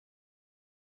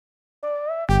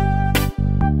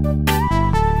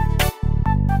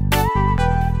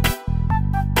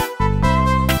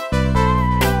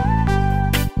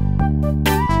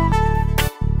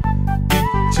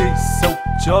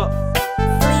Sure.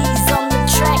 Please on the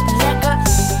track, nigga.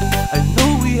 I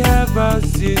know we have our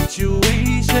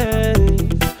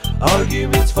situations,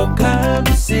 arguments from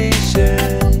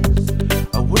conversations.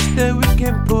 I wish that we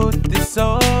can put this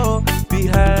all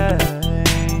behind.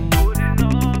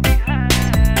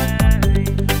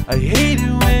 I hate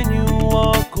it when you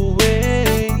walk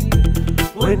away,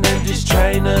 when I'm just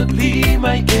trying to plead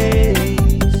my case.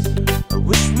 I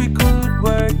wish we could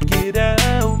work it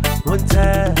out one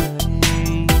time.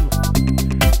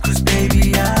 Cause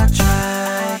baby, I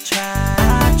tried.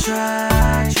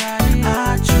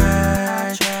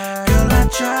 Girl, I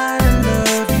try to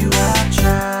love you, I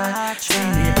tried.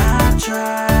 Baby, I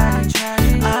tried.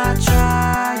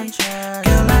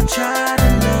 Girl, I try to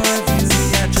love you.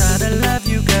 See, I try to love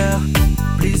you, girl.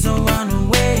 Please don't run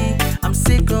away. I'm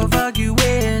sick of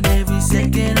arguing every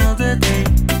second of the day.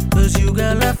 Cause you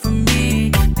got love for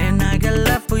me, and I got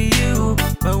love for you.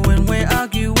 But when we're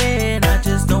arguing, I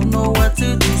just don't know what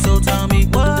to do. So tell me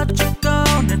what you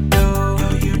gonna do.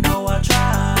 Girl, you know I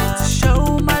try to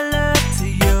show my love to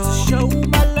you.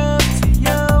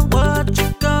 What you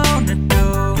gonna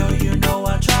do? Girl, you know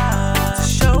I try to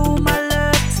show my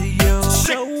love to you. Cause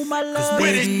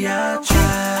baby, I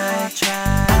tried.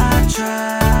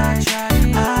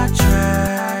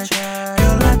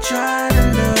 Girl, I try to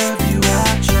love you, I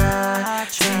tried.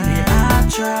 Baby, I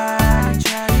tried.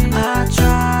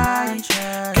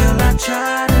 Girl, I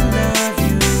try to love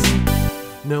you.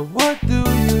 Now what do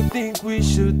you think we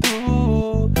should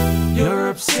do? You're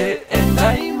upset and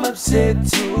I'm upset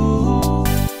too.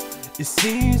 It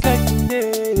seems like you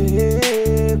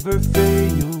never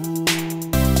fail.